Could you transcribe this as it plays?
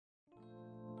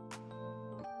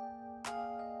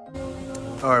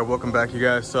All right, welcome back, you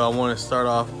guys. So I want to start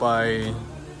off by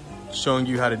showing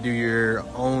you how to do your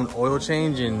own oil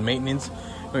change and maintenance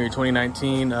on your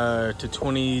 2019 to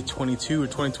 2022 or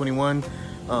 2021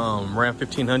 Ram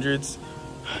 1500s.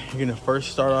 You're gonna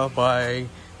first start off by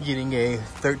getting a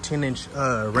 13-inch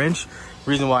wrench.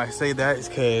 The reason why I say that is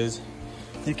because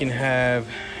you can have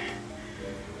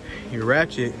your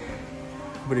ratchet,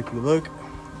 but if you look,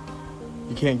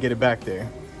 you can't get it back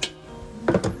there.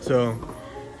 So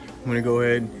I'm gonna go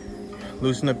ahead,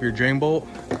 loosen up your drain bolt,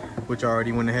 which I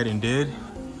already went ahead and did.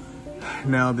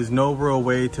 Now there's no real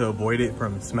way to avoid it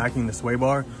from smacking the sway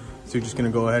bar. So you're just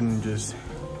gonna go ahead and just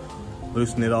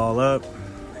loosen it all up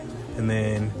and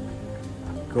then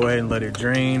go ahead and let it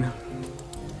drain.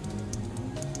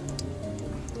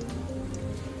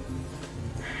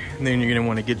 And then you're gonna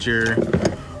wanna get your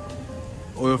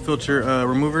oil filter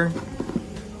remover.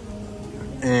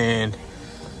 And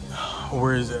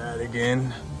where is it at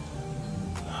again?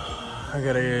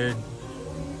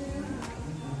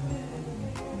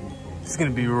 It's gonna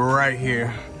be right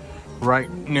here, right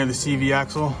near the CV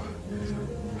axle.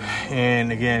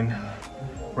 And again,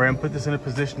 we're gonna put this in a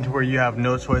position to where you have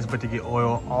no choice but to get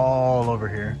oil all over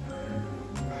here.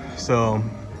 So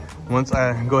once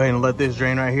I go ahead and let this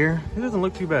drain right here, it doesn't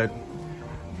look too bad.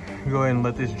 Go ahead and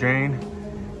let this drain.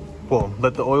 Well,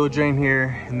 let the oil drain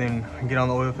here and then get on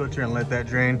the oil filter and let that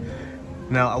drain.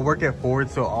 Now I work at Ford,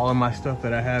 so all of my stuff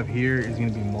that I have here is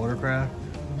gonna be Motorcraft.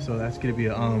 So that's gonna be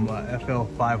a FL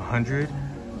 500.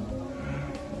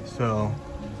 So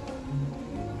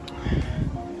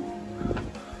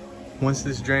once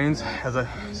this drains, as I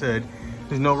said,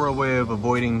 there's no real way of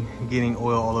avoiding getting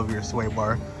oil all over your sway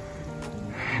bar.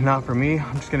 Now for me,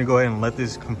 I'm just gonna go ahead and let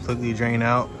this completely drain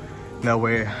out. That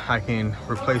way I can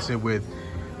replace it with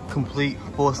complete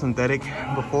full synthetic.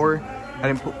 Before I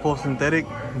didn't put full synthetic,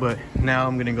 but now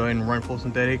I'm gonna go ahead and run full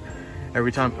synthetic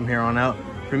every time from here on out.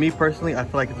 For me personally, I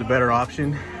feel like it's a better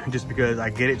option just because I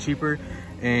get it cheaper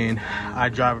and I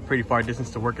drive a pretty far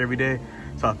distance to work every day.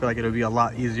 So I feel like it'll be a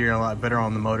lot easier and a lot better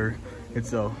on the motor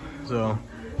itself. So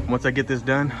once I get this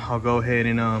done, I'll go ahead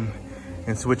and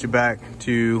switch it back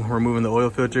to removing the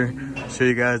oil filter, show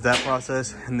you guys that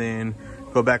process, and then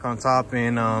go back on top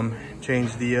and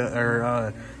change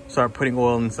the, start putting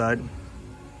oil inside.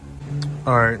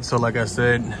 All right, so like I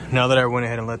said, now that I went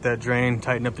ahead and let that drain,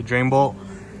 tighten up the drain bolt,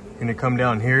 you're gonna come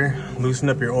down here, loosen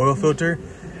up your oil filter.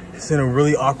 It's in a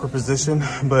really awkward position,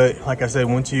 but like I said,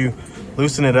 once you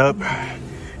loosen it up,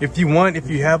 if you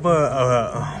have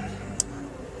a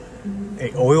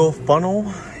oil funnel,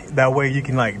 that way you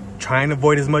can like try and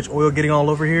avoid as much oil getting all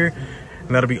over here,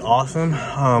 and that'll be awesome.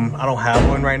 I don't have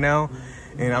one right now,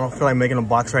 and I don't feel like making a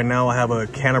box right now. I have a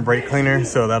can of brake cleaner,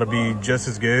 so that'll be just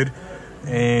as good.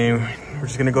 And we're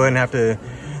just gonna go ahead and have to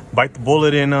bite the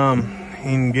bullet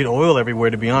and get oil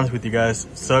everywhere, to be honest with you guys.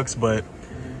 It sucks, but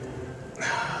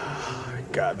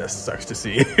God, that sucks to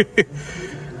see.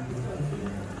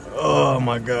 Oh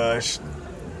my gosh.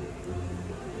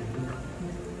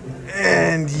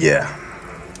 And yeah,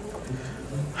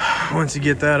 once you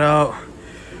get that out,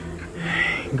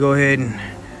 go ahead and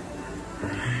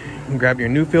grab your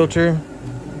new filter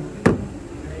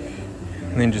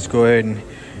and then just go ahead and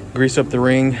grease up the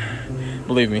ring.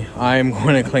 Believe me, I'm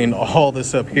going to clean all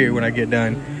this up here when I get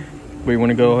done. But you want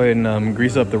to go ahead and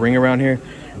grease up the ring around here.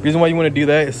 The reason why you want to do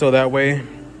that is so that way,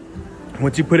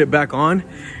 once you put it back on,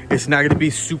 it's not going to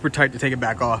be super tight to take it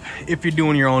back off. If you're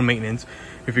doing your own maintenance,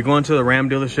 if you're going to the Ram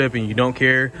dealership and you don't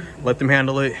care, let them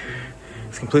handle it.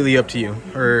 It's completely up to you.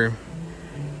 Or,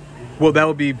 well, that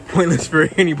would be pointless for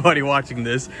anybody watching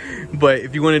this. But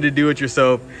if you wanted to do it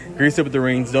yourself, grease up the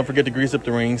rings. Don't forget to grease up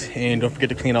the rings, and don't forget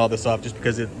to clean all this off just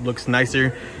because it looks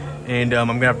nicer. And I'm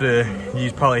gonna have to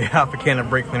use probably half a can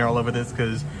of brake cleaner all over this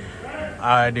because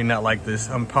I do not like this.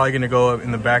 I'm probably gonna go up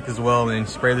in the back as well and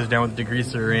spray this down with the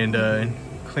degreaser and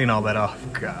clean all that off.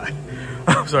 God,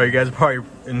 I'm sorry, you guys are probably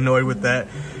annoyed with that.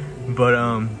 But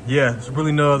yeah, there's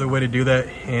really no other way to do that.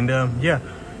 And yeah,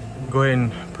 go ahead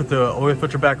and put the oil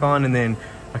filter back on, and then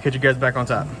I'll catch you guys back on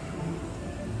top.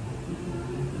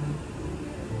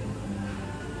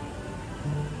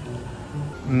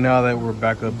 Now that we're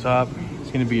back up top, it's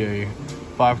gonna be a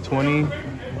 520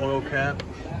 oil cap.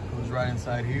 It goes right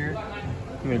inside here.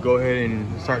 I'm gonna go ahead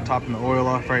and start topping the oil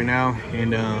off right now,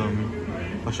 and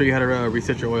I'll show you how to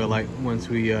reset your oil light once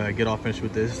we get all finished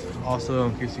with this. Also,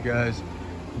 in case you guys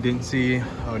didn't see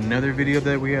another video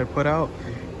that we had put out,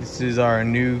 this is our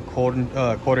new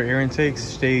quarter air intake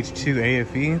stage 2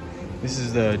 AFE. This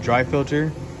is the dry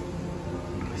filter.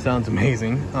 Sounds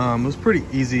amazing. It was pretty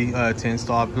easy to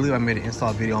install. I believe I made an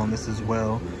install video on this as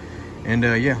well. And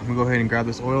yeah, I'm gonna go ahead and grab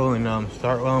this oil and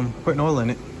start putting oil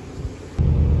in it.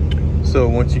 So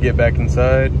once you get back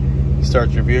inside,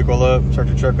 start your vehicle up, start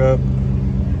your truck up.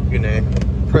 You're gonna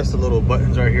press the little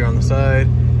buttons right here on the side.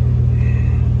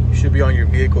 You should be on your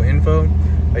vehicle info.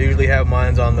 I usually have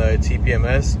mine on the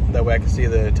TPMS. That way I can see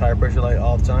the tire pressure light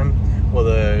all the time. Well,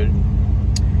 the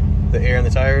air in the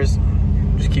tires.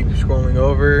 Just keep scrolling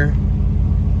over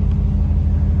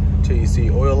until you see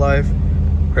oil life.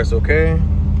 Press OK.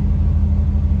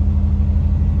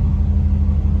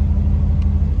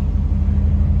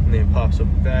 And then it pops up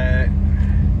that.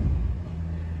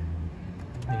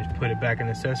 You just put it back in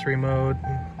accessory mode.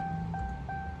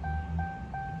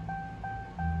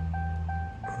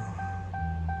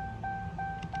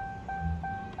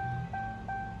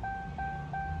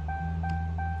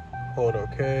 Hold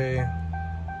OK.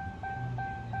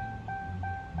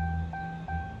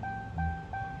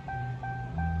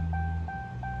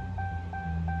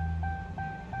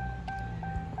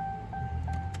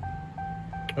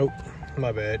 Oh,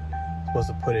 my bad. Supposed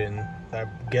to put it in, I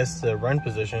guess, the run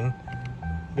position.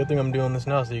 Good thing I'm doing this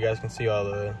now so you guys can see all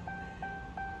the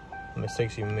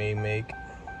mistakes you may make.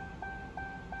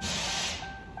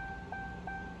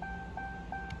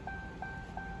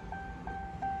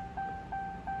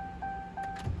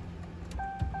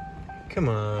 Come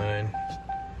on.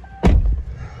 I'm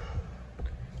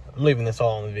leaving this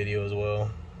all on the video as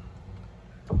well.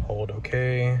 Hold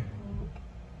OK.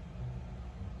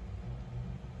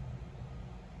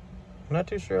 I'm not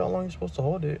too sure how long you're supposed to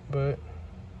hold it, but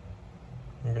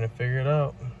I'm gonna figure it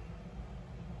out.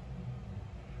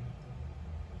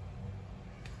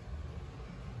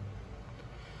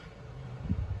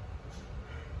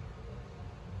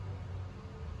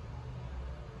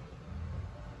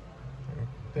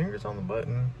 Fingers on the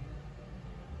button.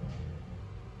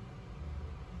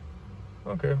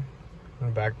 Okay,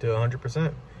 I'm back to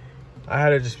 100%. I had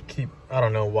to just keep, I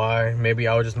don't know why. Maybe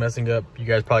I was just messing up. You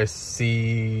guys probably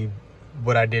see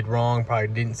what I did wrong, probably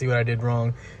didn't see what I did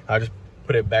wrong. I just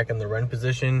put it back in the run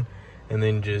position and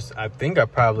then just, I think I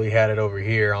probably had it over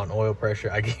here on oil pressure.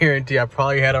 I guarantee I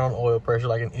probably had it on oil pressure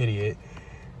like an idiot.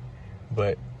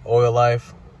 But oil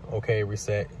life, okay,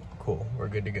 reset, cool, we're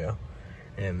good to go.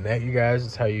 And that, you guys,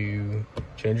 is how you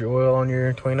change your oil on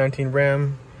your 2019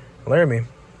 Ram Laramie.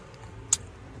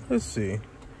 Let's see.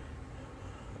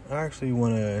 I actually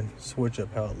want to switch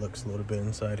up how it looks a little bit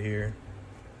inside here.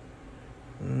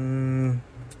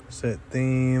 Set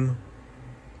theme.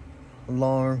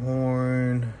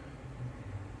 Longhorn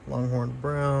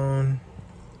brown.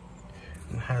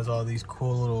 It has all these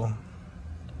cool little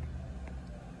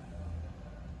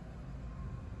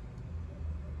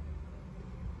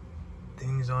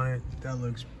things on it. That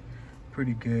looks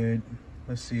pretty good.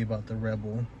 Let's see about the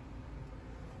Rebel.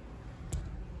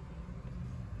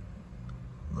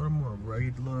 A little more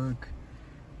rugged look.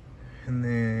 And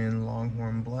then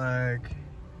Longhorn black.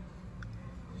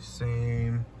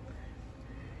 Same.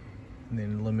 And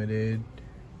then limited.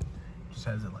 Just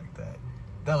has it like that.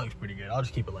 That looks pretty good. I'll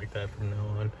just keep it like that from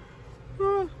now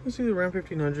on. Let's see the Ram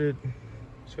 1500.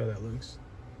 See how that looks.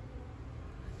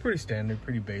 Pretty standard,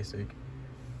 pretty basic.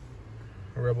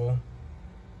 Rebel.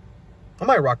 I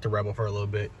might rock the Rebel for a little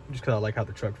bit, just because I like how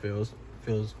the truck feels.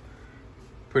 Feels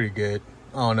pretty good.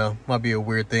 I don't know, might be a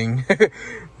weird thing,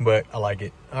 but I like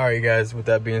it. All right, you guys, with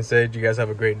that being said, you guys have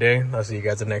a great day. I'll see you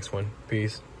guys in the next one.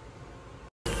 Peace.